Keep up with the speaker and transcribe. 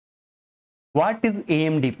What is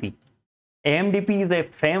AMDP? AMDP is a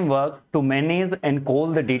framework to manage and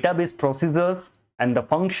call the database procedures and the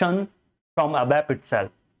function from ABAP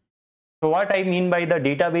itself. So what I mean by the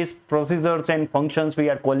database procedures and functions we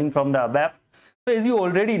are calling from the ABAP. So as you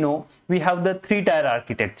already know, we have the three-tier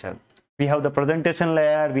architecture. We have the presentation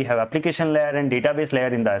layer, we have application layer and database layer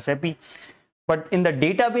in the SAP. But in the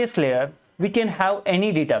database layer, we can have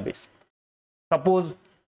any database. Suppose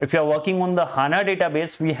if you are working on the HANA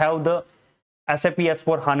database, we have the SAP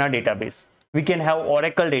S4 HANA database. We can have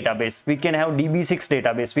Oracle database. We can have DB6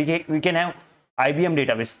 database. We can have IBM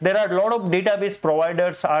database. There are a lot of database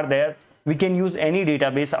providers are there. We can use any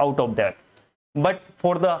database out of that. But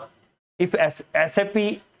for the, if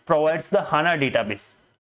SAP provides the HANA database,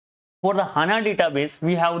 for the HANA database,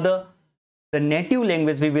 we have the native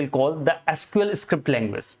language we will call the SQL script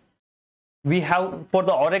language. We have, for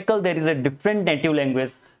the Oracle, there is a different native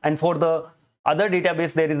language, and for the other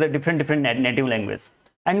database, there is a different native language.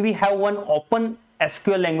 And we have one open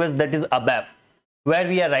SQL language, that is ABAP, where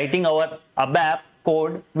we are writing our ABAP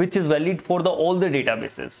code, which is valid for all the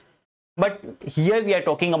databases. But here we are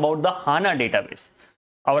talking about the HANA database.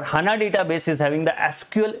 Our HANA database is having the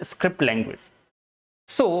SQL script language.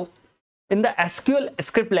 So in the SQL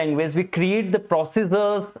script language, we create the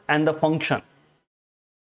procedures and the function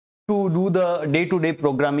to do the day-to-day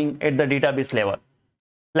programming at the database level.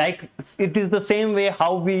 Like it is the same way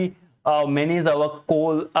how we manage our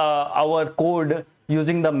code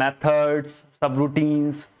using the methods,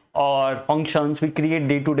 subroutines or functions we create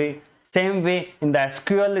day-to-day. Same way in the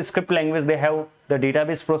SQL script language, they have the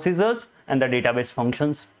database procedures and the database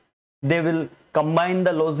functions. They will combine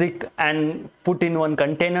the logic and put in one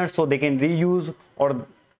container so they can reuse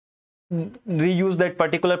that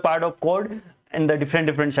particular part of code in the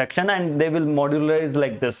different section, and they will modularize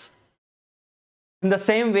like this. In the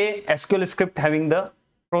same way, SQL script having the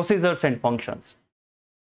procedures and functions.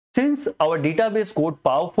 Since our database got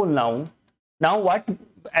powerful now what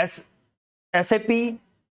as SAP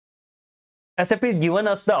has given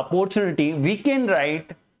us the opportunity, we can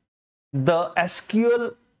write the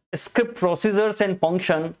SQL script procedures and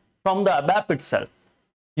function from the ABAP itself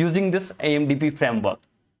using this AMDP framework.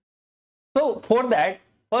 So for that,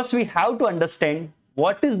 first we have to understand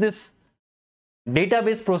what is this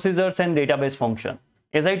database procedures and database function.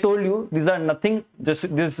 As I told you, these are nothing, this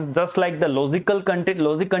is just like the logic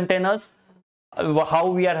containers, how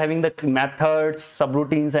we are having the methods,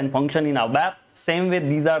 subroutines and function in ABAP. Same way,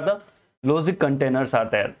 these are the logic containers are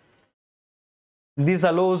there. This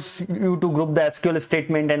allows you to group the SQL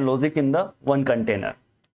statement and logic in the one container.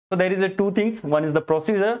 So there is two things, one is the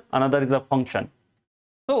procedure, another is a function.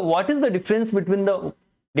 So what is the difference between the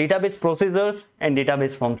database procedures and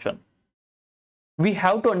database function? We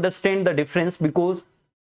have to understand the difference because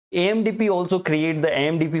AMDP also create the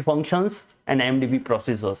AMDP functions and AMDP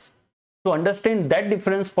procedures. To understand that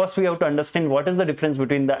difference, first we have to understand what is the difference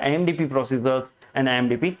between the AMDP procedures and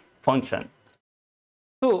AMDP function.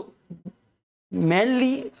 So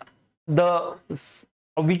mainly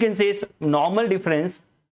we can say normal difference,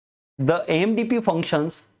 the AMDP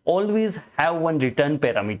functions always have one return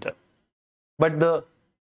parameter, but the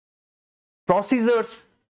procedures,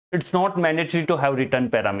 it's not mandatory to have return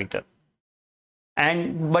parameter,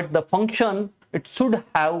 but the function, it should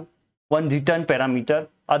have one return parameter,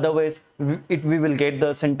 otherwise we will get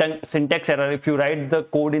the syntax error. If you write the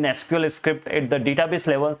code in SQL script at the database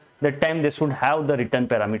level, that time they should have the return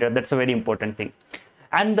parameter. That's a very important thing.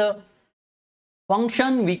 And the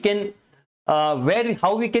function, we can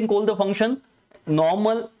how we can call the function,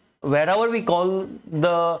 normal, wherever we call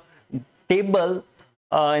the table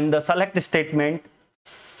in the select statement,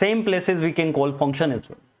 same places we can call function as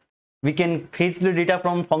well. We can fetch the data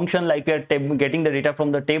from function, like we are getting the data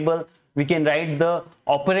from the table. We can write the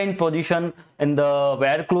operand position in the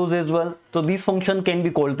where clause as well. So this function can be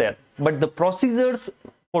called there. But the procedures,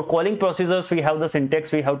 for calling procedures, we have the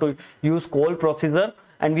syntax. We have to use call procedure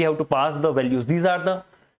and we have to pass the values. These are the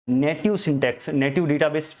native syntax, native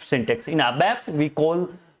database syntax. In ABAP, we call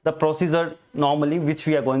the procedure normally, which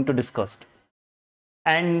we are going to discuss.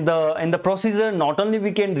 And in the procedure, not only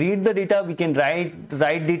we can read the data, we can write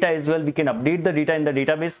data as well. We can update the data in the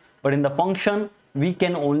database, but in the function, we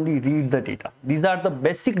can only read the data. These are the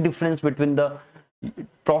basic difference between the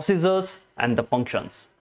procedures and the functions.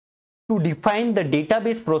 To define the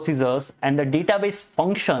database procedures and the database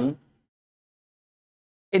function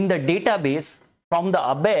in the database from the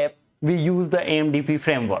ABAP, we use the AMDP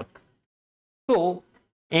framework. So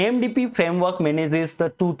AMDP framework manages the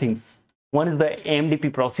two things. One is the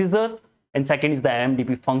AMDP procedure and second is the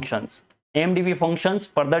AMDP functions. AMDP functions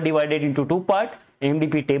further divided into two parts,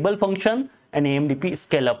 AMDP table function and AMDP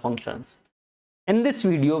scale-up functions. In this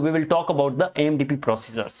video, we will talk about the AMDP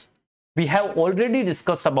procedures. We have already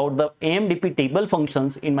discussed about the AMDP table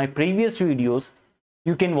functions in my previous videos.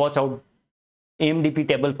 You can watch out AMDP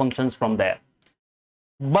table functions from there.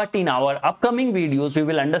 But in our upcoming videos, we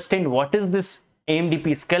will understand what is this AMDP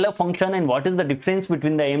scalar function and what is the difference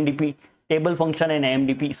between the AMDP table function and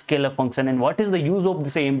AMDP scalar function and what is the use of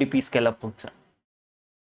this AMDP scalar function.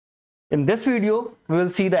 In this video, we will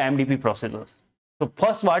see the AMDP procedures. So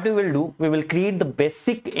first what we will do, we will create the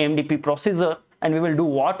basic AMDP procedure and we will do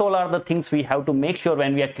what all are the things we have to make sure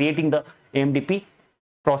when we are creating the AMDP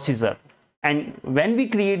procedure. And when we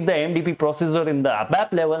create the AMDP procedure in the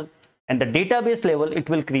ABAP level and the database level, it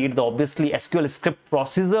will create the obviously SQL script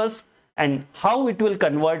procedures and how it will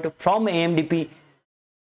convert from AMDP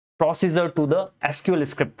procedure to the SQL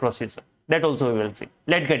script procedure. That also we will see.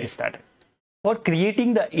 Let's get started. For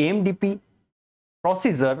creating the AMDP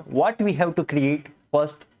procedure, what we have to create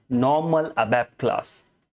first, normal ABAP class.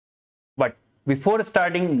 But before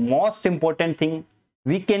starting, most important thing,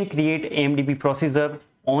 we can create AMDP procedure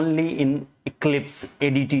only in Eclipse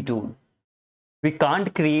ADT tool. We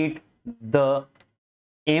can't create the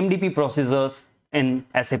AMDP procedures in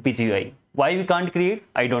SAP GUI. Why we can't create?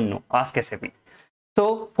 I don't know. Ask SAP.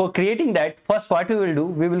 So for creating that, first what we will do,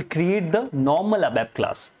 we will create the normal ABAP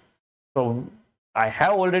class. So I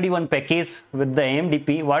have already one package with the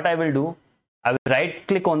AMDP. What I will do, I will right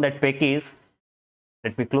click on that package.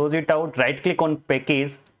 Let me close it out. Right click on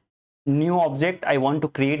package, new object. I want to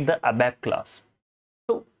create the ABAP class.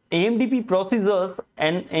 So AMDP procedures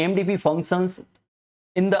and AMDP functions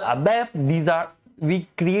in the ABAP, these are we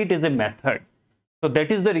create as a method. So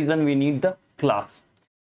that is the reason we need the class.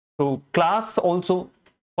 So class also,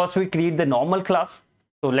 first we create the normal class.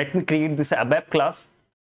 So let me create this ABAP class.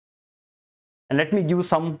 And let me give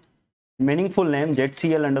some meaningful name,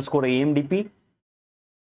 ZCL_AMDP.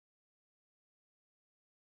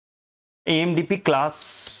 AMDP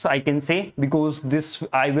class, I can say, because this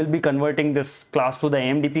I will be converting this class to the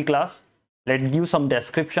AMDP class. Let's give some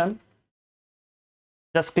description.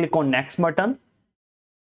 Just click on next button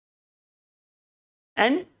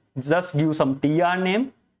and just give some TR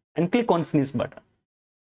name and click on finish button.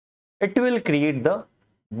 It will create the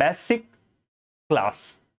basic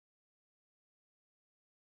class.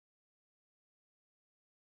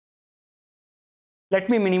 Let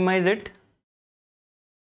me minimize it.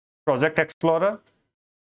 Project Explorer.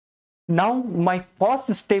 Now my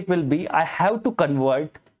first step will be I have to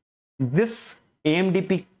convert this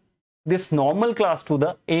AMDP, this normal class to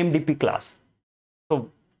the AMDP class. So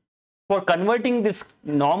for converting this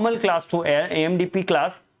normal class to AMDP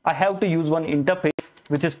class, I have to use one interface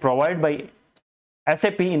which is provided by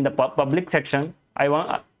SAP in the public section.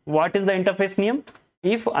 What is the interface name?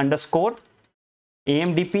 If underscore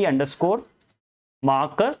AMDP underscore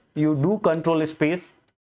marker, you do control space,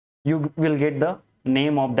 you will get the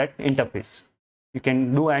name of that interface. You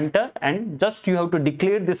can do enter and just you have to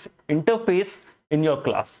declare this interface in your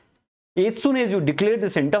class. As soon as you declare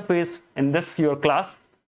this interface in this your class,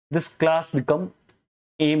 this class become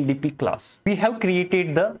AMDP class. We have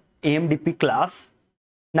created the AMDP class.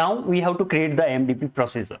 Now we have to create the AMDP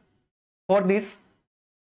procedure. For this,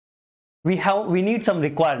 we need some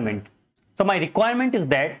requirement. So my requirement is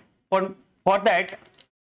that for that,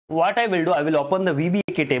 what I will do, I will open the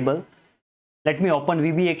VBAK table. Let me open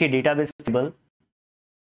VBAK database table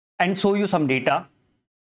and show you some data.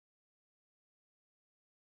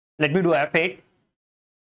 Let me do F8.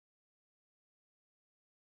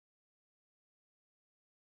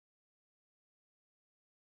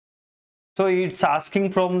 So it's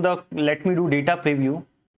asking from the, let me do data preview.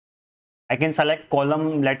 I can select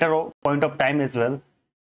column, letter, point of time as well.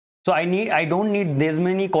 So I don't need this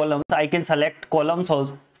many columns. I can select columns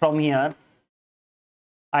also from here.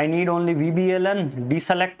 I need only VBLN,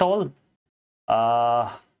 deselect all.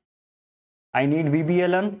 I need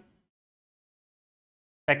VBLN.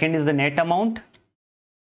 Second is the net amount.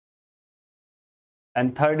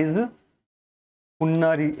 And third is the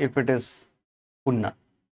Punna, if it is Punna.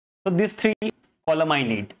 So these three column I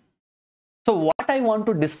need. So what I want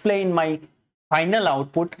to display in my final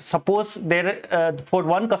output, suppose there for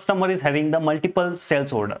one customer is having the multiple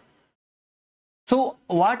sales order. So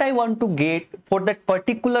what I want to get for that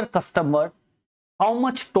particular customer, how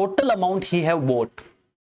much total amount he have bought.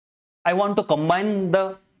 I want to combine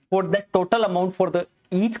for that total amount for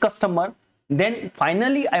each customer. Then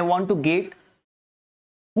finally I want to get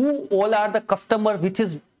who all are the customer which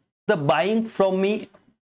is the buying from me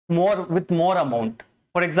with more amount.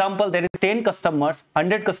 For example, there is 10 customers,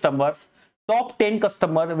 100 customers, top 10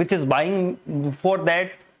 customer which is buying for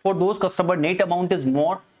those customer net amount is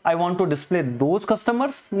more, I want to display those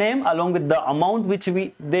customers name along with the amount which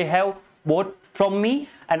they have bought from me,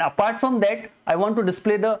 and apart from that I want to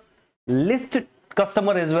display the list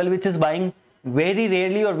customer as well, which is buying very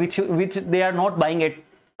rarely or which they are not buying at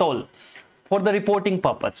all, for the reporting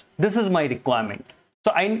purpose. This is my requirement.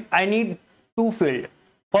 So I need two field.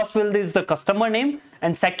 First field is the customer name,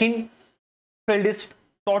 and second field is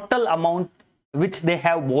total amount which they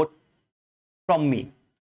have bought from me.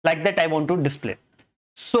 Like that I want to display.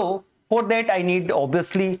 So for that I need,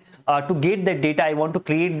 obviously, to get the data, I want to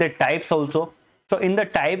create the types also. So in the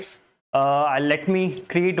types, let me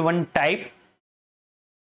create one type,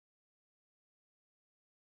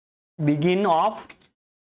 begin of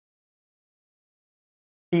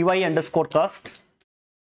ty underscore cust.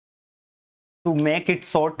 To make it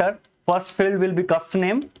shorter, first field will be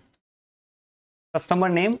customer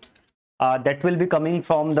name, that will be coming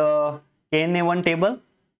from the KNA1 table,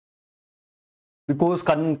 because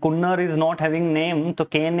Kunnar is not having name, so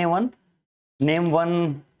KNA1 name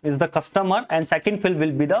 1 is the customer, and second field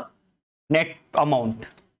will be the net amount,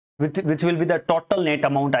 which will be the total net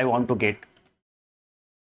amount I want to get.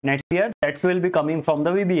 Net here, that will be coming from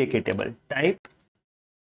the VBAK table. Type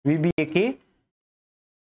VBAK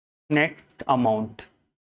net amount,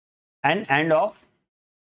 and end of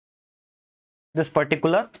this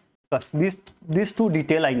particular cost. These two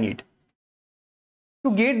detail I need.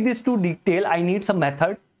 To get these two detail, I need some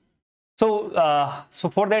method. So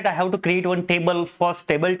for that I have to create one table, first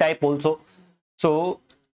table type also. So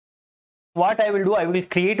what I will do, I will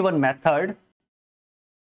create one method,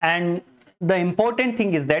 and the important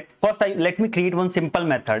thing is that first let me create one simple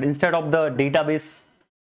method. Instead of the database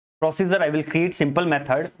procedure, I will create simple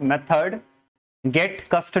method get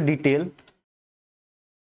cust detail,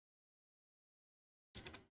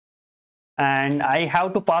 and I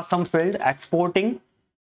have to pass some field exporting.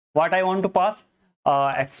 What I want to pass,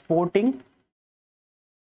 exporting,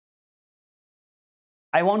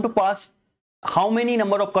 I want to pass how many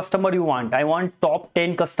number of customer you want. I want top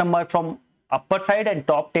 10 customer from upper side and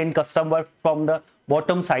top 10 customer from the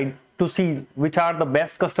bottom side, to see which are the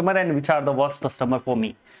best customer and which are the worst customer for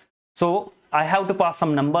me. So I have to pass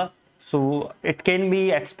some number. So it can be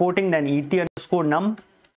exporting, then et underscore number.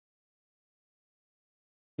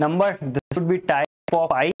 This should be type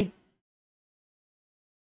of I,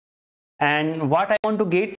 and what I want to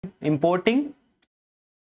get, importing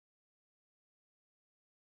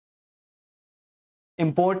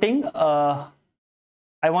I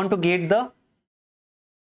want to get the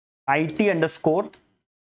it underscore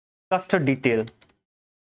cust detail.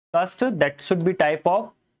 Cust, that should be type of,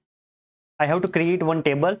 I have to create one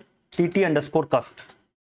table, tt underscore cust.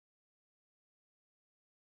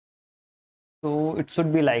 So it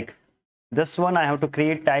should be like this one. I have to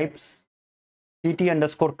create types tt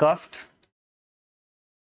underscore cust,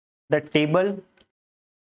 that table,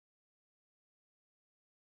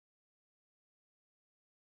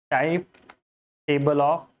 type table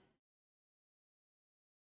of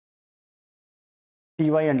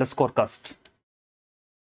ty underscore cust.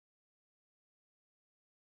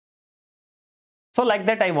 So like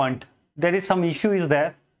that I want. There is some issue is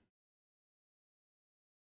there.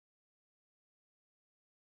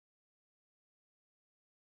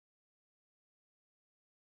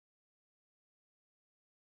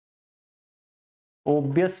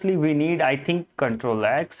 Obviously we need, I think, Control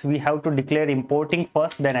X. We have to declare importing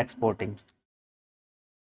first, then exporting.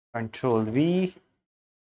 Control V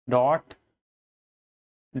dot.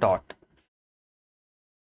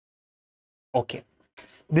 Okay,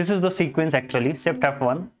 this is the sequence actually. Shift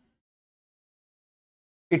F1.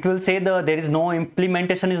 It will say there is no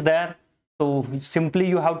implementation is there. So simply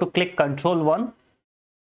you have to click Control 1,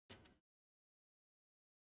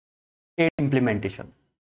 add implementation.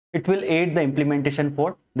 It will aid the implementation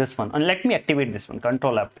for this one. And let me activate this one,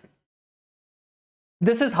 Control F3.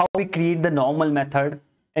 This is how we create the normal method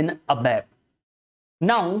in ABAP.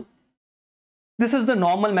 Now, this is the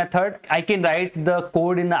normal method. I can write the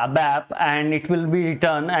code in the ABAP and it will be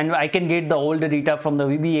returned, and I can get the older data from the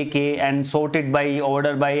VBAK and sort it by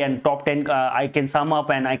order by, and top 10 I can sum up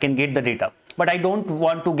and I can get the data. But I don't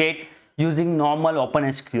want to get using normal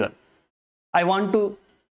OpenSQL. I want to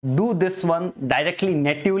do this one directly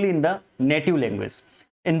natively in the native language,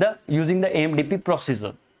 in the using the AMDP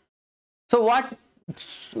procedure. So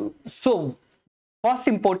first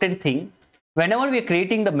important thing, whenever we are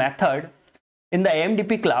creating the method in the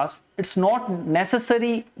AMDP class, it's not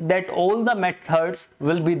necessary that all the methods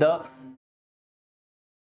will be the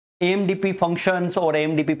AMDP functions or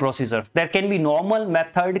AMDP procedures. There can be normal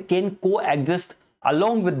method can coexist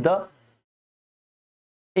along with the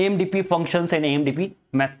AMDP functions and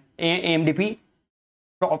AMDP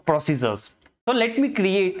procedures. So let me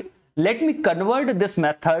convert this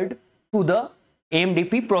method to the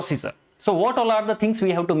AMDP procedure. So what all are the things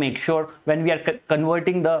we have to make sure when we are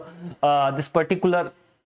converting the this particular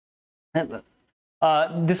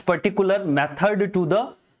method to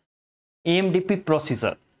the AMDP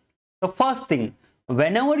procedure? The first thing,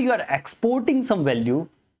 whenever you are exporting some value,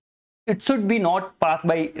 it should be not pass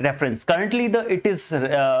by reference. Currently it is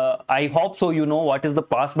I hope so you know what is the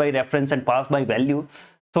pass by reference and pass by value.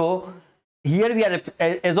 So here we are,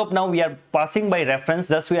 as of now we are passing by reference,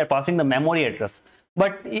 just we are passing the memory address,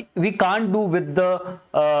 but we can't do with the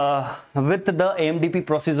AMDP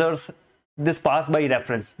procedures this pass by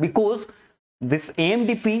reference, because this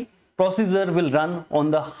AMDP procedure will run on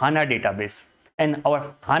the HANA database, and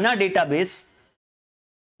our HANA database,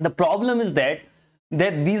 the problem is that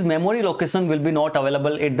these memory locations will be not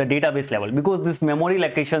available at the database level, because these memory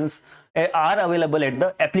locations are available at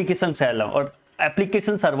the application server or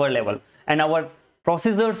application server level, and our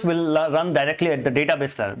procedures will run directly at the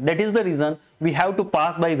database level. That is the reason we have to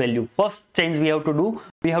pass by value. First change we have to do,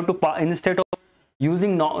 we have to instead of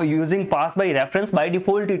using pass by reference, by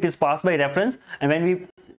default it is pass by reference, and when we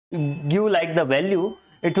give like the value,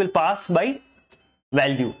 it will pass by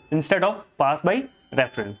value instead of pass by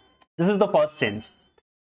reference. This is the first change.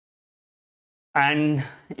 And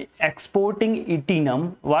exporting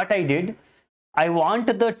ETNUM, what I did, I want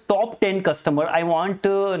the top 10 customer. I want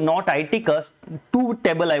not IT two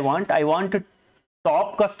table. I want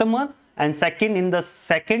top customer, and second in the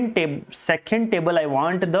second table I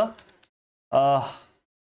want the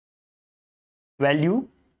value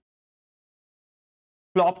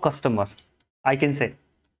flop customer, I can say,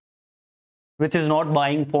 which is not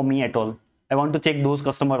buying for me at all. I want to check those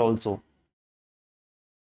customer also.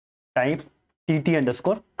 Type TT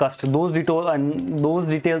underscore cust, those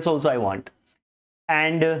details also I want.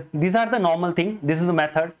 And these are the normal thing. This is the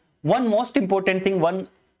method. One most important thing, one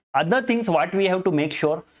other things what we have to make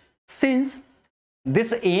sure, since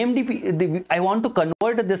this AMDP, I want to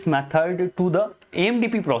convert this method to the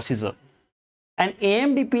AMDP procedure, and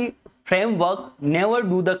AMDP framework never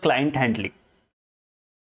do the client handling,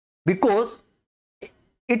 because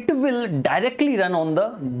it will directly run on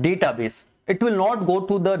the database. It will not go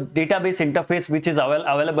to the database interface which is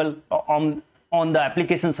available on the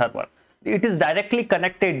application server. It is directly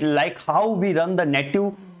connected, like how we run the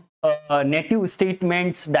native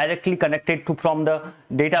statements directly connected to from the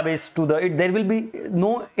database to the there will be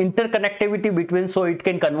no interconnectivity between, so it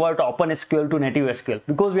can convert OpenSQL to native SQL,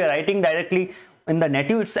 because we are writing directly in the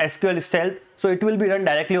native SQL itself, so it will be run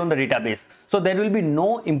directly on the database. So there will be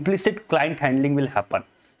no implicit client handling will happen.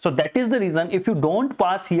 So that is the reason, if you don't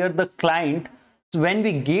pass here the client, when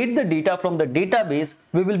we get the data from the database,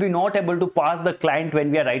 we will be not able to pass the client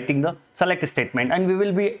when we are writing the select statement, and we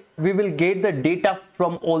will get the data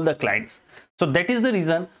from all the clients. So that is the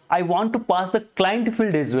reason I want to pass the client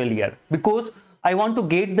field as well here, because I want to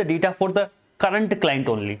get the data for the current client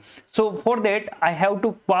only. So for that I have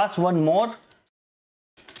to pass one more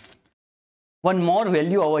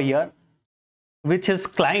value over here, which is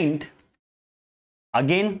client,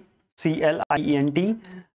 again CLIENT,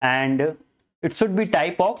 and it should be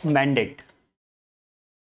type of mandate.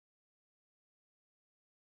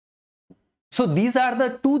 So these are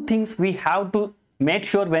the two things we have to make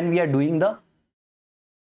sure when we are doing the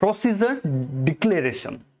procedure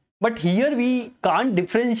declaration. But here we can't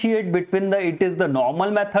differentiate between it is the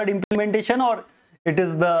normal method implementation or it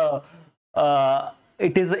is the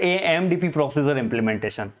AMDP procedure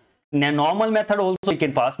implementation. In a normal method also we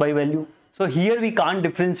can pass by value. So here we can't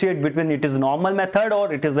differentiate between it is normal method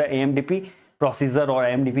or it is a AMDP procedure or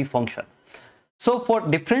AMDP function. So for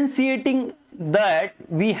differentiating that,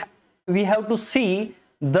 we have to see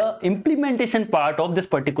the implementation part of this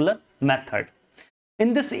particular method.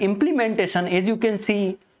 In this implementation, as you can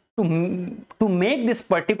see, to make this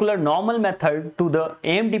particular normal method to the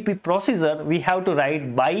AMDP procedure, we have to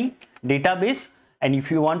write by database, and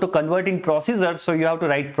if you want to convert in procedure, so you have to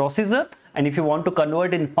write procedure, and if you want to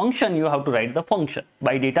convert in function, you have to write the function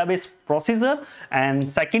by database procedure.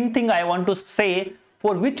 And second thing I want to say,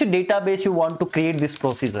 for which database you want to create this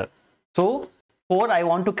procedure. So I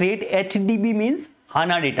want to create HDB, means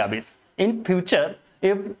HANA database. In future,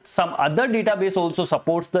 if some other database also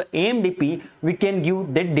supports the AMDP, we can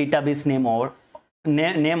give that database name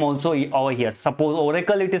also over here. Suppose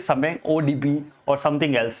Oracle, it is something ODB or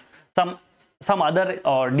something else. Some other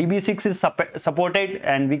or DB6 is supported,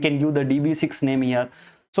 and we can give the DB6 name here.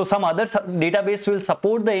 So some other database will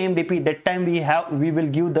support the AMDP. That time we will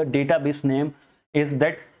give the database name is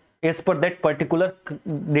that as per that particular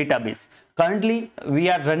database. Currently we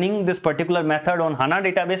are running this particular method on HANA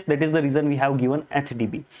database. That is the reason we have given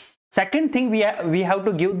HDB. Second thing, we have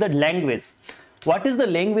to give the language. What is the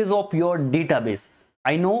language of your database?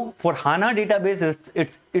 I know for HANA database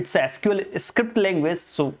it's SQL script language,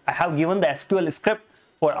 so I have given the SQL script.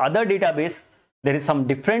 For other database there is some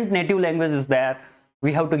different native languages there.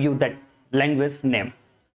 We have to give that language name.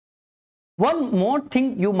 One more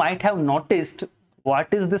thing you might have noticed.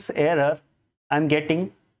 What is this error I'm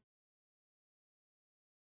getting?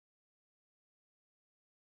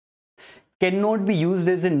 Cannot be used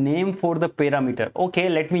as a name for the parameter. Okay,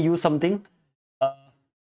 let me use something.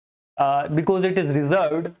 Because it is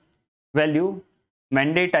reserved value,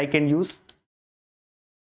 mandate I can use.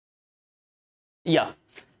 Yeah,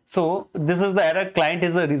 so this is the error. Client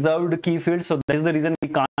is a reserved key field, so that is the reason we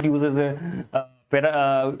can't use as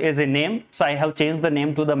a name. So I have changed the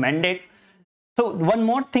name to the mandate. So one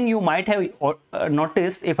more thing you might have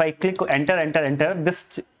noticed, if I click enter,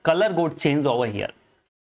 this color got changed over here.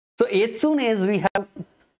 So as soon as we have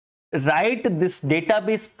write this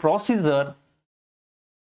database procedure,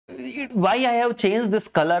 why I have changed this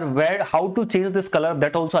color, how to change this color,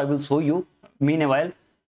 that also I will show you. Meanwhile,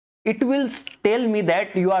 it will tell me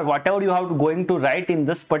that you are whatever you have going to write in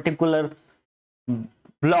this particular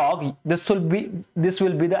blog, this will be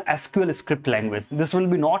the SQL script language. This will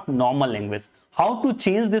be not normal language. How to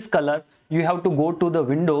change this color? You have to go to the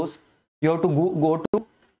Windows, you have to go to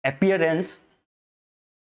appearance.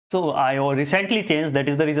 So I recently changed, that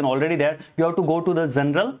is the reason already there. You have to go to the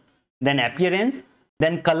general, then appearance,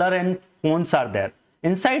 then color and fonts are there.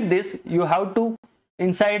 Inside this you have to,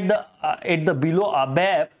 inside the at the below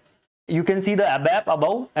ABAP, you can see the ABAP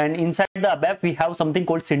above, and inside the ABAP we have something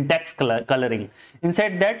called syntax coloring.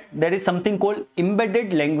 Inside that there is something called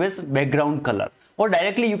embedded language background color, or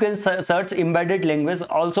directly you can search embedded language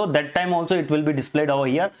also. That time also it will be displayed over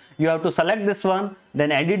here. You have to select this one,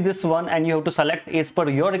 then edit this one, and you have to select as per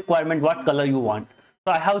your requirement what color you want.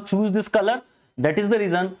 So I have choose this color. That is the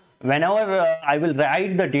reason whenever I will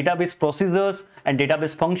write the database procedures and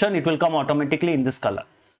database function, it will come automatically in this color.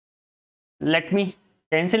 Let me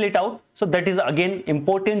cancel it out. So that is again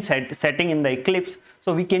important setting in the Eclipse,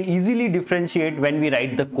 so we can easily differentiate when we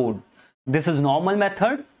write the code. This is normal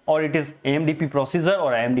method or it is AMDP procedure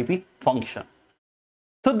or AMDP function.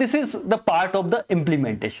 So this is the part of the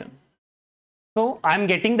implementation. So I'm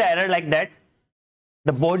getting the error like that.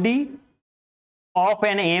 The body of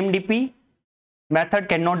an AMDP method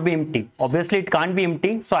cannot be empty. Obviously it can't be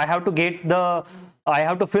empty, so I have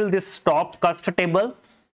to fill this top cust table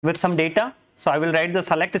with some data. So I will write the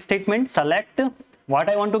select statement. Select what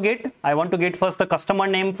I want to get. I want to get first the customer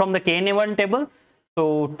name from the KNA1 table.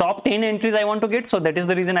 So top 10 entries I want to get. So that is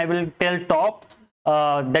the reason I will tell top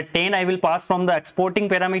that 10 I will pass from the exporting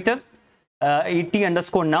parameter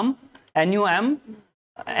et_num num, and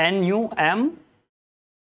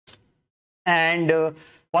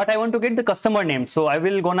what I want to get the customer name. So I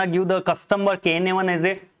will gonna give the customer KNA1 as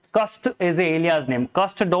a cust as a alias name.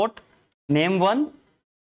 Cust dot name1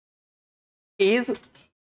 is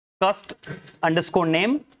cust underscore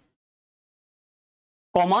name,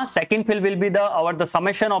 comma, second field will be the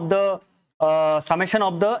summation of the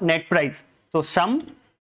net price. So sum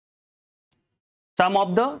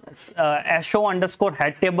of the SO underscore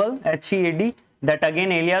head table, HEAD, that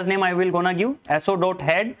again alias name I will gonna give SO dot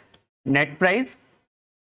head net price,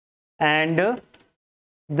 and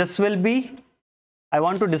this will be, I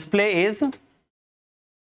want to display is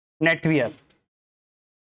netwear.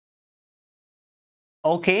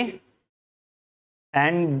 Okay,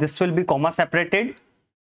 and this will be comma separated,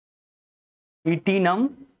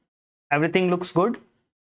 et_num, everything looks good,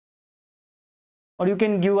 or you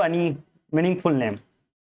can give any meaningful name.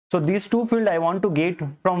 So these two fields I want to get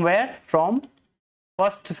from where? From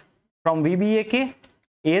first from VBAK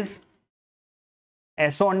is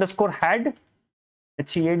SO underscore head,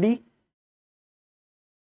 HEAD.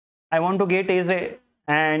 I want to get as a,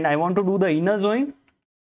 and I want to do the inner join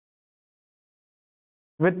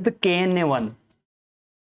with the KNA1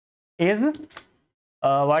 is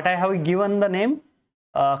what I have given the name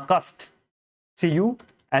cust,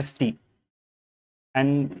 CUST.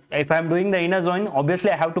 And if I am doing the inner join,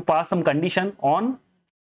 obviously I have to pass some condition on,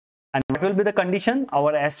 and what will be the condition?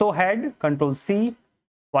 Our SO head, control C,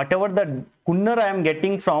 whatever the kunnar I am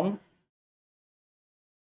getting from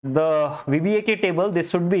the VBAK table,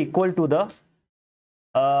 this should be equal to the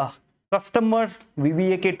customer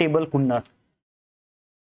VBAK table kunnar,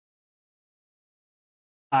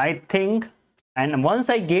 I think. And once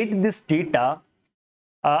I get this data,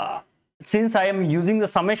 since I am using the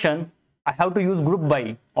summation, I have to use group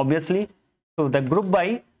by, obviously. So the group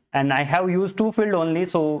by, and I have used two field only.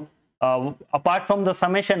 So apart from the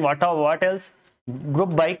summation, what else?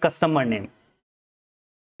 Group by customer name.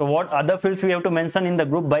 So what other fields we have to mention in the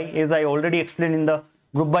group by is I already explained in the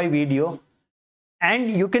group by video, and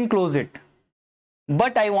you can close it.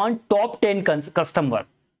 But I want top 10 customer.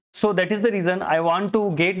 So that is the reason I want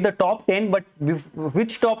to get the top 10, but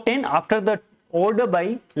which top 10? After the order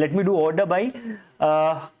by, let me do order by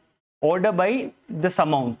this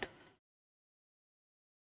amount.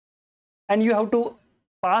 And you have to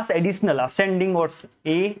pass additional ascending or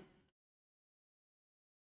A.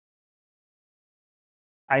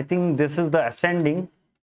 I think this is the ascending.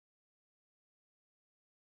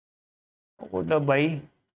 Order by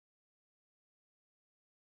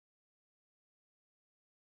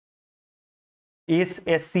is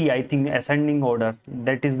SC, I think ascending order.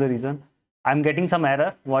 That is the reason I'm getting some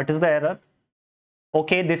error. What is the error?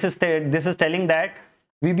 Okay, this is telling that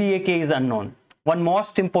VBAK is unknown. One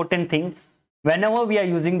most important thing, whenever we are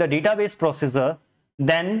using the database processor,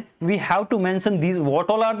 then we have to mention these, what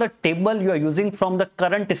all are the table you are using from the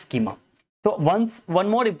current schema. So one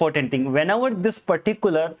more important thing, whenever this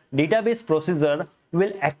particular database processor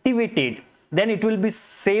will activate it, then it will be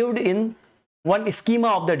saved in one schema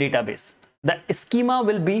of the database. The schema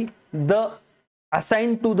will be the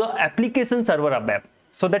assigned to the application server ABAP.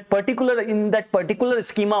 So that in that particular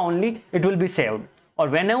schema only it will be saved. Or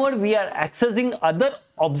whenever we are accessing other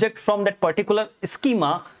object from that particular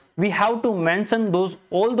schema, we have to mention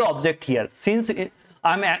all the object here. Since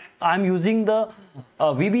I'm using the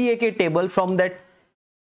VBAK table from that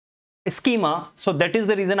schema, so that is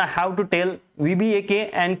the reason I have to tell VBAK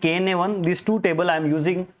and KNA1, these two table I'm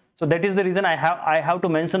using. So that is the reason I have to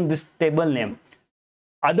mention this table name.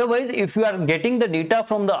 Otherwise, if you are getting the data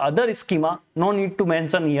from the other schema, no need to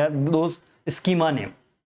mention here those schema name.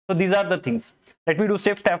 So these are the things. Let me do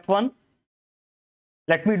shift F1.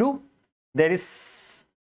 Let me do,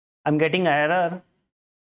 I'm getting error.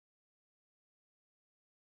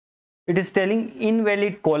 It is telling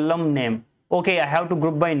invalid column name. Okay, I have to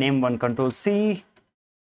group by name one. Control C,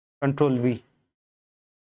 Control V.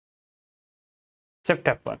 Shift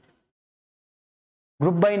F1.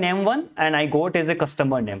 Group by name one, and I got as a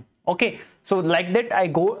customer name. Okay, so like that I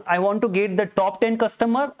want to get the top 10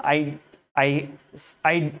 customer. I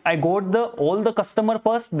got all the customer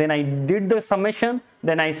first, then I did the summation,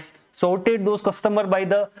 then I sorted those customer by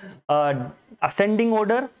the ascending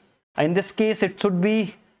order. In this case it should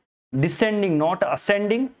be descending, not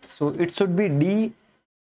ascending, so it should be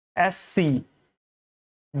DESC,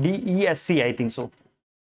 I think so,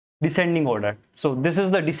 descending order. So this is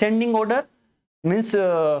the descending order, means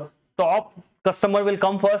top customer will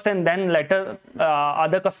come first and then later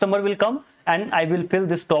other customer will come, and I will fill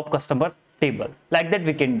this top customer table. Like that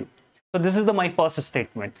we can do. So this is my first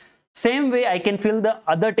statement. Same way I can fill the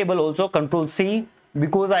other table also. Control C,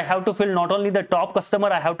 because I have to fill not only the top customer,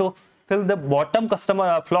 I have to fill the bottom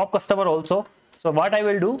customer, flop customer also. So what I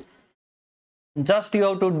will do, just you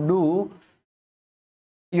have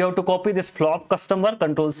to copy this flop customer.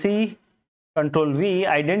 Control C, Control V.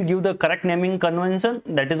 I didn't give the correct naming convention,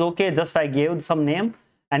 that is okay, just I gave some name,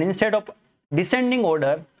 and instead of descending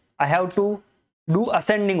order I have to do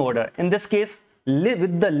ascending order. In this case,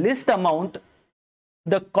 with the list amount,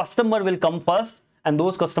 the customer will come first and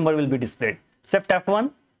those customer will be displayed. Shift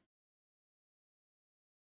F1.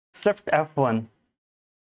 Shift F1.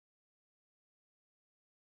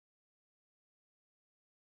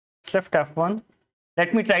 Shift F1.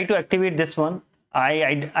 Let me try to activate this one.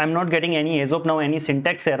 I'm not getting any, as of now, any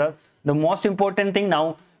syntax error. The most important thing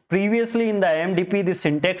now, previously in the AMDP, the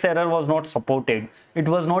syntax error was not supported. It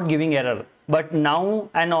was not giving error. But now,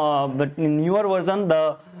 and but in newer version,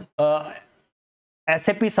 the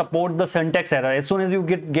SAP support the syntax error. As soon as you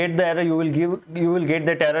get the error, you will get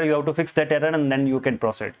that error. You have to fix that error and then you can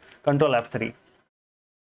proceed. Control F3.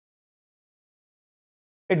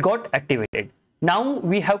 It got activated. Now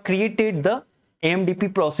we have created the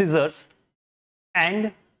AMDP procedures,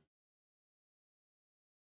 and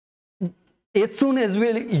as soon as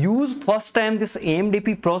we use first time this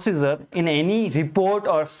AMDP procedure in any report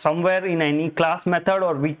or somewhere in any class method,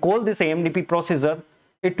 or we call this AMDP procedure,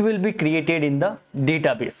 it will be created in the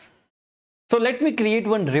database. So let me create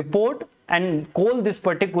one report and call this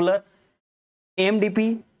particular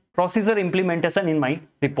AMDP procedure implementation in my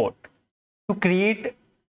report. To create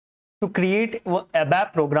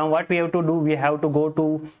ABAP program, what we have to do, we have to go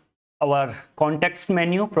to our context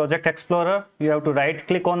menu, Project Explorer. You have to right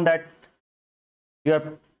click on that,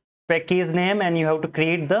 your package name, and you have to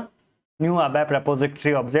create the new ABAP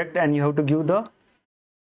repository object, and you have to give the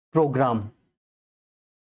program.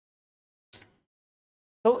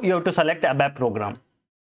 So you have to select ABAP program.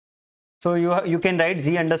 So you can write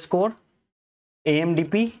z underscore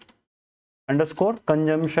AMDP underscore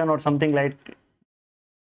consumption or something like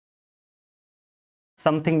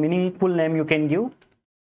something meaningful name you can give,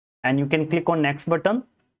 and you can click on next button,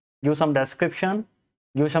 give some description,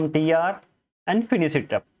 give some TR, and finish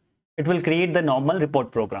it up. It will create the normal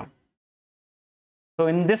report program. So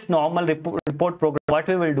in this normal report program, what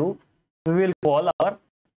we will do, we will call our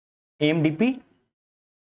AMDP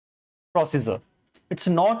processor. It's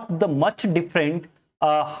not the much different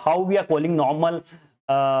how we are calling normal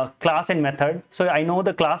class and method. So I know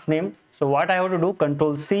the class name. So what I have to do,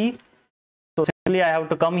 Control C. So simply I have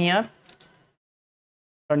to come here,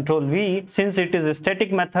 Control V. Since it is a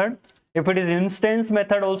static method, if it is instance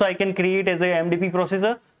method also I can create as a AMDP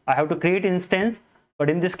processor. I have to create instance, but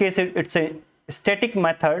in this case it's a static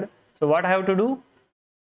method. So what I have to do,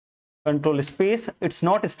 Control space, it's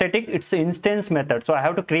not static, it's an instance method. So I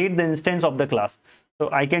have to create the instance of the class. So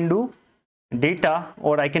I can do data,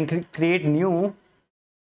 or I can create new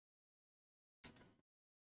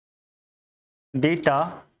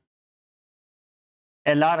data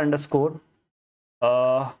LR underscore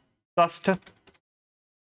cust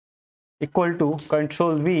equal to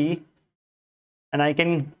Control V, and I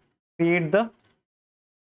can create the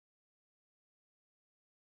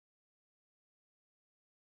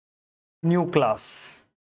new class.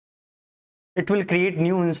 It will create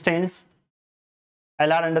new instance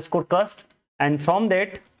LR underscore cust, and from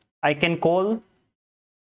that I can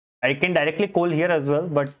directly call here as well,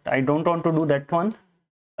 but I don't want to do that one.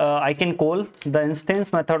 I can call the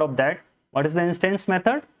instance method of that. What is the instance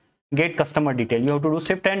method? Get customer detail. You have to do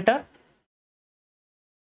shift enter.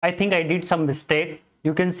 I think I did some mistake.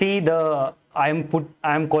 You can see the I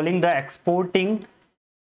am calling the exporting.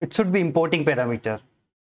 It should be importing parameter.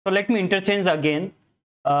 So let me interchange again.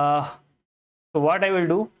 So what I will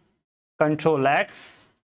do, Control X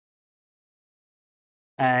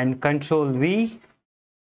and Control V.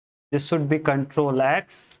 This should be Control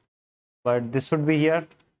X, but this should be here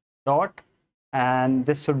dot, and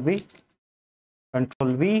this should be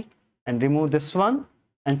Control V, and remove this one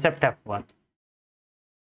and set F1.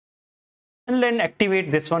 And then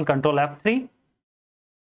activate this one, Control F3.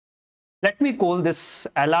 Let me call this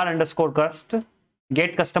LR underscore cust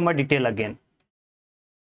get customer detail again.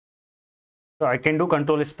 So I can do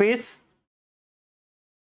Control space,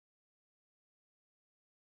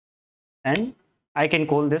 and I can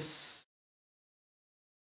call this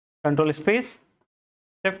Control space,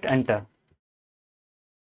 shift enter.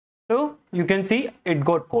 So you can see it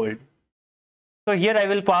got called. So here I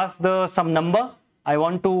will pass the some number. I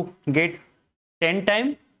want to get 10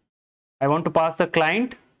 times. I want to pass the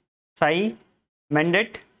client psi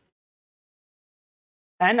mandate,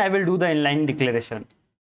 and I will do the inline declaration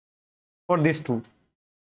for these two.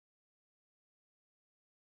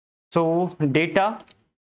 So data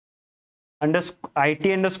IT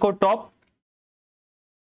underscore top,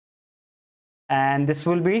 and this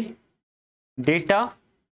will be data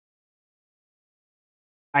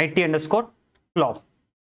IT underscore flop.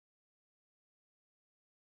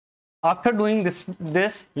 After doing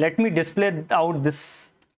this, let me display out this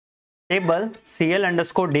table CL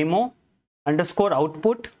underscore demo underscore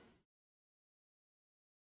output,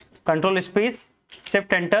 Control space,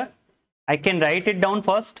 shift enter. I can write it down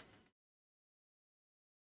first.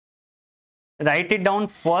 Write it down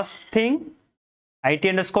first thing, IT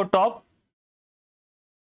underscore top,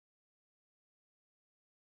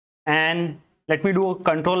 and let me do a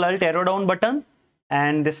Control Alt arrow down button,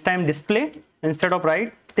 and this time display instead of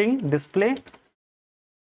writing display,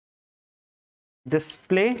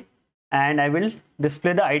 and I will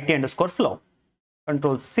display the IT underscore flow.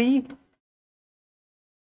 Control C,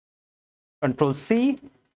 Control C,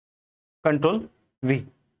 Control V,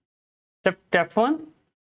 shift F1.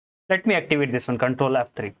 Let me activate this one, Control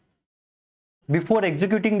F3. Before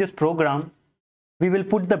executing this program, we will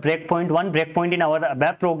put the breakpoint, one breakpoint in our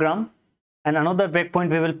ABAP program, and another breakpoint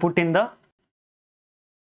we will put in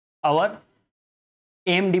our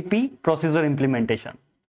AMDP processor implementation.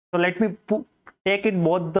 So let me take it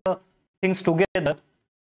both the things together,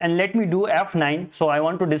 and let me do F9. So I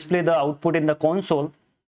want to display the output in the console.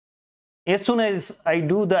 As soon as I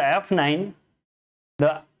do the F9,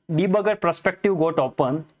 the debugger perspective got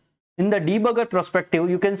open. In the debugger perspective,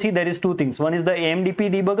 you can see there is two things. One is the AMDP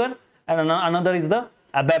debugger, and another is the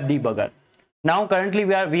ABAP debugger. Now currently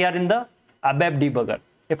we are in the ABAP debugger.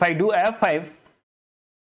 If I do F5,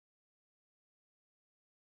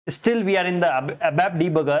 still we are in the ABAP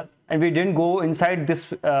debugger, and we didn't go inside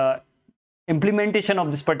this implementation of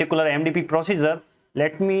this particular AMDP processor.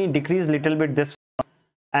 Let me decrease little bit this one,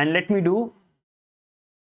 and let me do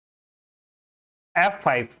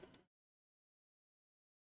F5.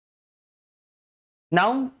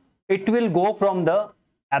 Now it will go from the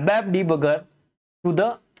ABAP debugger to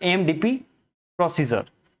the AMDP processor.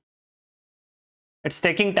 It's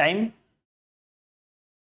taking time.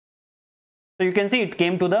 So you can see it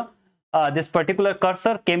came to the this particular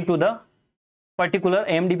cursor came to the particular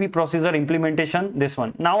AMDP processor implementation, this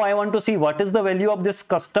one. Now I want to see what is the value of this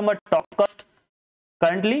customer top cost.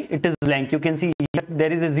 Currently it is blank. You can see here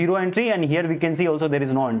there is a 0 entry, and here we can see also there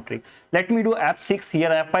is no entry. Let me do F6. Here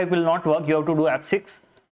F5 will not work. You have to do F6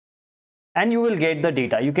 and you will get the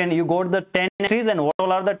data. You got the 10 entries, and what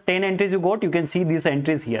all are the 10 entries you got? You can see these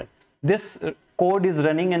entries here. This code is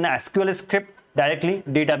running in the SQL script directly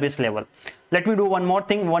database level. Let me do one more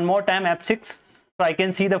thing, one more time, F6. So I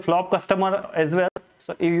can see the flop customer as well.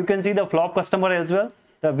 So you can see the flop customer as well.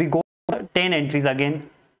 We go 10 entries again.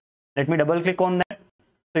 Let me double click on that.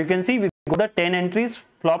 So you can see we got the 10 entries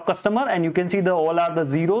flop customer, and you can see the all are the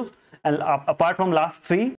zeros, and apart from last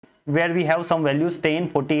 3 where we have some values 10,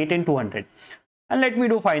 48 and 200. And let me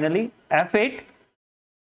do finally F8.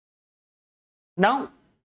 Now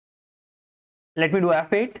let me do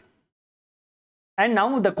F8, and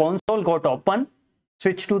now the console got open.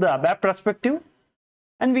 Switch to the ABAP perspective,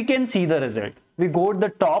 and we can see the result. We got the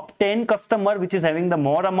top 10 customer which is having the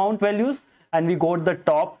more amount values, and we got the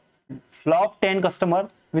top flop 10 customer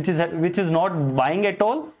which is not buying at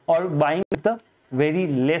all, or buying with the very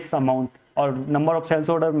less amount, or number of sales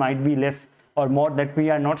order might be less or more, that we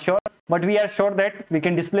are not sure, but we are sure that we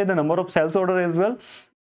can display the number of sales order as well.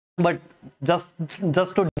 But just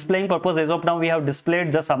to displaying purpose, as of now we have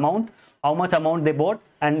displayed just amount, how much amount they bought,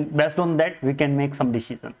 and based on that we can make some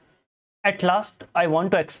decision. At last I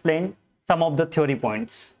want to explain some of the theory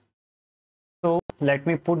points. So let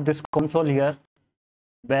me put this console here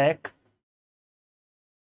back.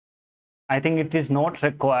 I think it is not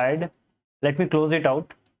required. Let me close it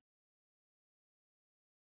out,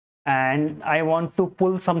 and I want to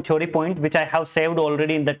pull some theory point which I have saved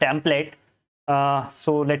already in the template.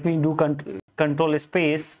 So let me do control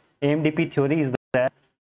space. AMDP theory is there.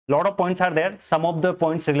 Lot of points are there. Some of the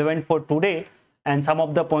points relevant for today, and some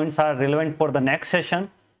of the points are relevant for the next session.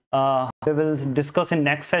 We will discuss in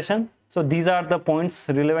next session. So these are the points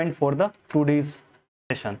relevant for the today's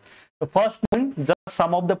session. The first point, just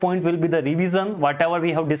some of the point will be the revision, whatever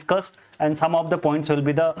we have discussed, and some of the points will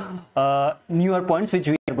be the newer points which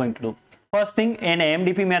we are going to do. First thing, an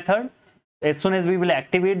AMDP method. As soon as we will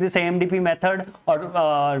activate this AMDP method,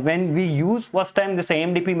 or when we use first time this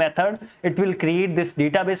AMDP method, it will create this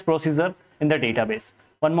database procedure in the database.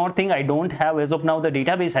 One more thing, I don't have as of now the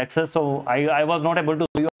database access, so I was not able to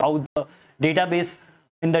show you how the database,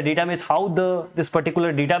 in the database, how this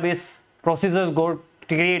particular database procedures got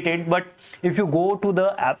created. But if you go to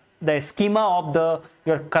the schema of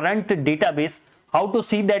your current database, how to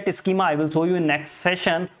see that schema I will show you in next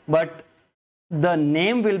session. But the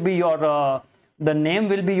name will be your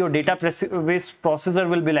database processor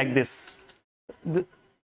will be like this.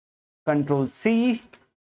 Control C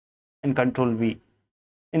and Control V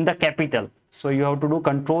in the capital. So you have to do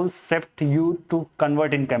Control Shift U to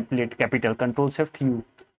convert in complete capital. Control Shift U,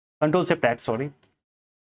 Control Shift X, sorry.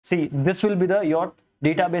 See, this will be your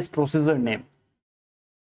database processor name.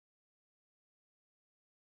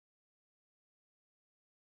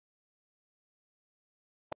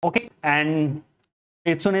 Okay, and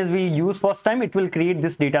as soon as we use first time, it will create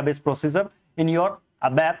this database processor in your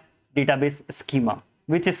ABAP database schema.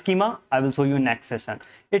 Which schema I will show you in next session.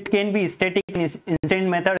 It can be static instant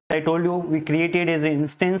method. I told you we created as an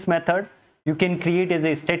instance method. You can create as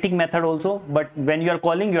a static method also, but when you are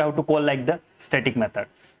calling, you have to call like the static method.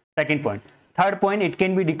 Second point. Third point, it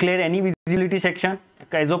can be declared any visibility section.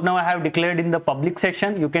 As of now, I have declared in the public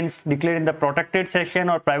section. You can declare in the protected section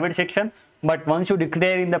or private section. But once you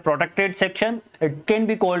declare in the protected section, it can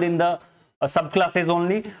be called in the subclasses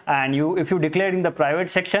only. And if you declare in the private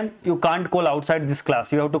section, you can't call outside this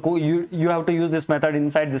class. You have to you have to use this method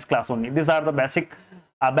inside this class only. These are the basic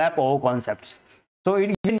ABAP OO concepts. So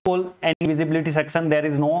it can call any visibility section. There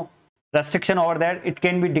is no restriction over there. It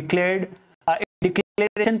can be declared.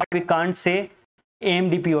 Declaration, but we can't say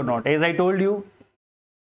AMDP or not. As I told you,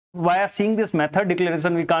 via seeing this method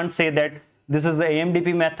declaration, we can't say that this is the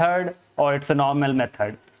AMDP method or it's a normal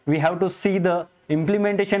method. We have to see the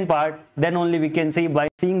implementation part, then only we can see by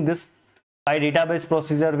seeing this by database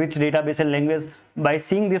procedure, which database and language. By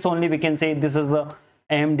seeing this only we can say this is the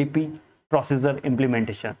AMDP procedure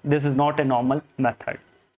implementation. This is not a normal method.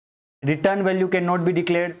 Return value cannot be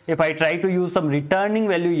declared. If I try to use some returning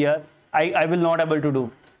value here, I will not able to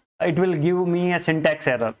do. It will give me a syntax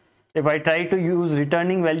error. If I try to use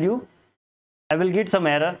returning value, I will get some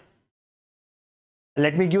error.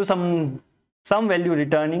 Let me give some value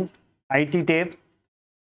returning IT tab.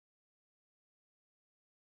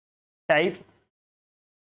 type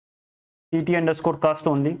tt underscore cast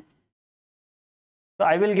only. So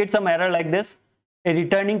I will get some error like this. A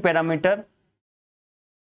returning parameter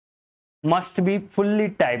must be fully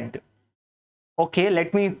typed. Okay,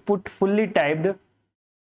 let me put fully typed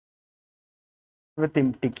with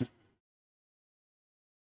empty key.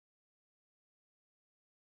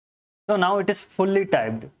 So now it is fully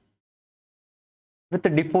typed with the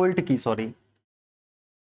default key, sorry.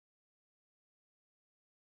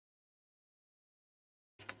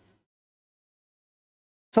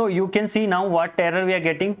 So you can see now what error we are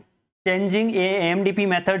getting. Changing a AMDP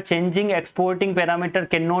method, changing exporting parameter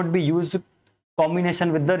cannot be used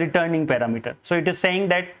combination with the returning parameter. So it is saying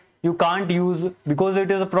that you can't use, because it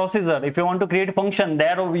is a procedure. If you want to create a function,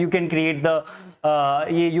 there you can create the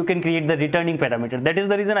returning parameter. That is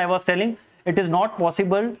the reason I was telling it is not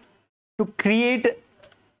possible to create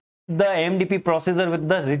the AMDP procedure with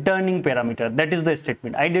the returning parameter. That is the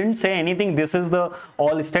statement. I didn't say anything. This is the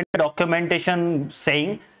all standard documentation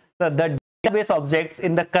saying that the database objects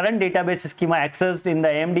in the current database schema accessed in the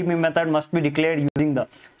AMDP method must be declared using the.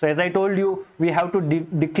 So as I told you, we have to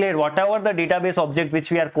declare whatever the database object which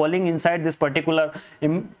we are calling inside this particular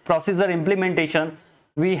procedure implementation,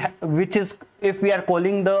 which is, if we are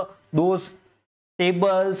calling those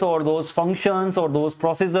tables or those functions or those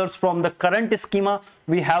procedures from the current schema,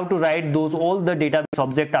 we have to write all the database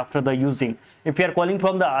object after the using. If you are calling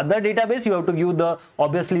from the other database, you have to give the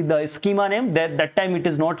obviously the schema name. That time it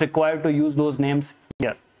is not required to use those names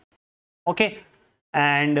here. Okay,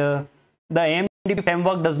 and the AMDP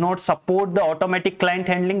framework does not support the automatic client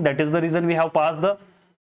handling. That is the reason we have passed the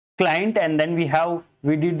client, and then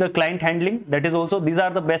we did the client handling. That is also, these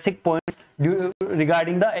are the basic points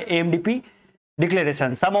regarding the AMDP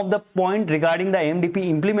declaration. Some of the point regarding the AMDP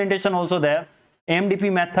implementation also there.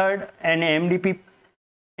 AMDP method and AMDP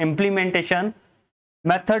implementation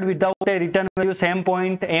method without a return value, same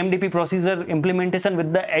point. AMDP procedure implementation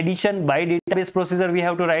with the addition by database procedure we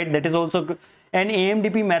have to write. That is also, and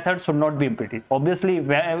AMDP method should not be empty. Obviously,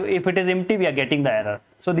 if it is empty, we are getting the error.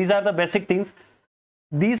 So these are the basic things.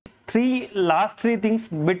 These last three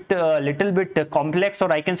things little bit complex,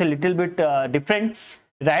 or I can say little bit different.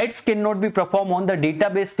 Writes cannot be performed on the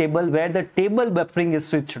database table where the table buffering is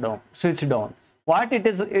switched on. What it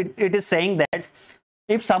is saying that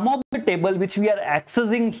if some of the table which we are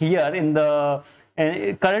accessing here in the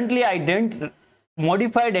currently I didn't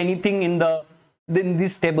modified anything in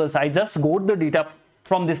these tables, I just got the data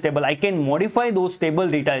from this table. I can modify those table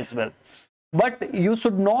data as well, but you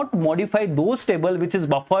should not modify those table which is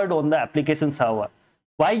buffered on the application server.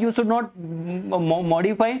 Why you should not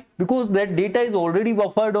modify? Because that data is already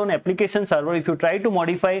buffered on application server. If you try to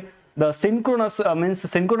modify, the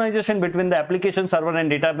synchronization between the application server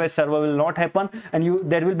and database server will not happen, and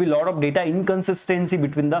there will be a lot of data inconsistency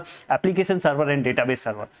between the application server and database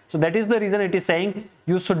server. So that is the reason it is saying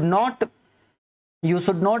you should not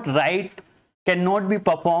write cannot be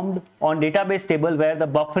performed on database table where the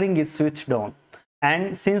buffering is switched on,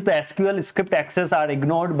 and since the SQL script access are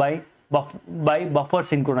ignored by buffer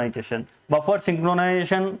synchronization. Buffer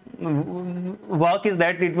synchronization work is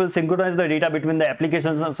that it will synchronize the data between the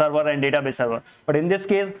application server and database server. But in this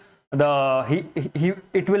case,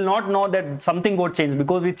 it will not know that something got changed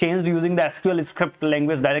because we changed using the SQL script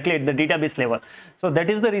language directly at the database level. So that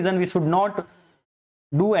is the reason we should not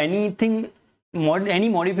do anything, any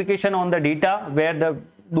modification on the data where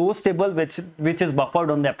those table which is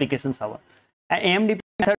buffered on the application server. AMDP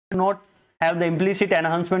method do not have the implicit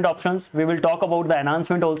enhancement options. We will talk about the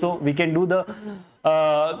enhancement also. We can do the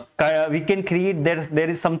we can create, there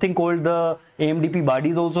is something called the AMDP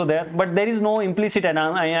bodies also there, but there is no implicit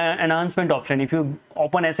enhancement option. If you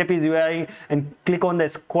open SAP UI and click on the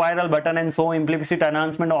squirrel button and show implicit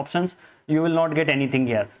enhancement options, you will not get anything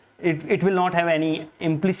here. It will not have any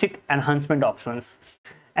implicit enhancement options.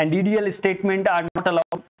 And DDL statement are not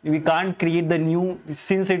allowed. We can't create the new,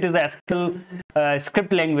 since it is the SQL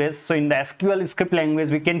script language. So in the SQL script language,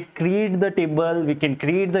 we can create the table, we can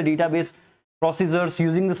create the database procedures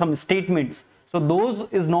using some statements. So those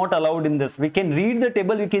is not allowed in this. We can read the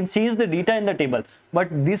table, we can change the data in the table, but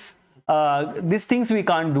these things we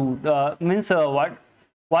can't do.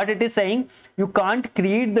 What it is saying, you can't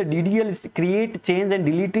create the DDL, create, change and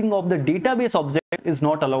deleting of the database object is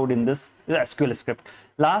not allowed in this SQL script.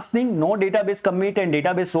 Last thing, no database commit and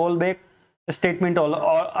database rollback statement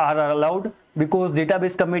are allowed, because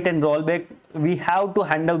database commit and rollback, we have to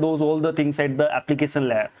handle all the things at the application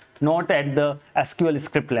layer, not at the SQL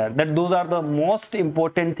script layer. Those are the most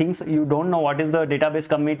important things. You don't know what is the database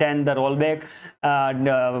commit and the rollback,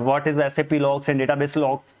 what is the SAP logs and database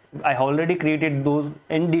logs. I already created those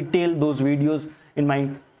in detail, those videos in my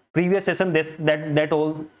previous session, that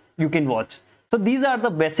all you can watch. So these are the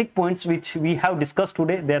basic points which we have discussed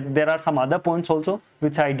today. There are some other points also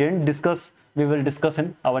which I didn't discuss. We will discuss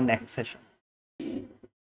in our next session.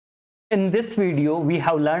 In this video, we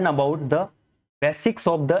have learned about the basics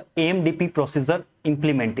of the AMDP procedure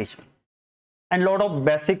implementation and lot of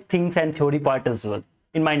basic things and theory part as well.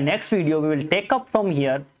 In my next video, we will take up from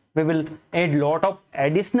here. We will add lot of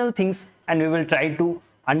additional things and we will try to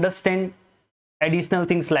understand additional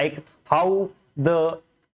things like how the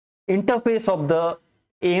interface of the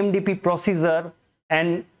AMDP procedure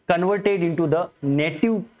and converted into the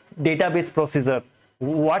native database procedure.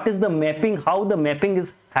 What is the mapping, how the mapping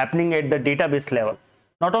is happening at the database level.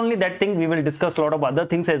 Not only that thing, we will discuss a lot of other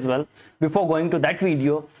things as well. Before going to that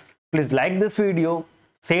video, please like this video,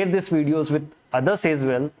 share these videos with others as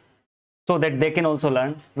well, so that they can also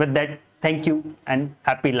learn. With that, thank you and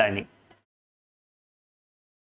happy learning.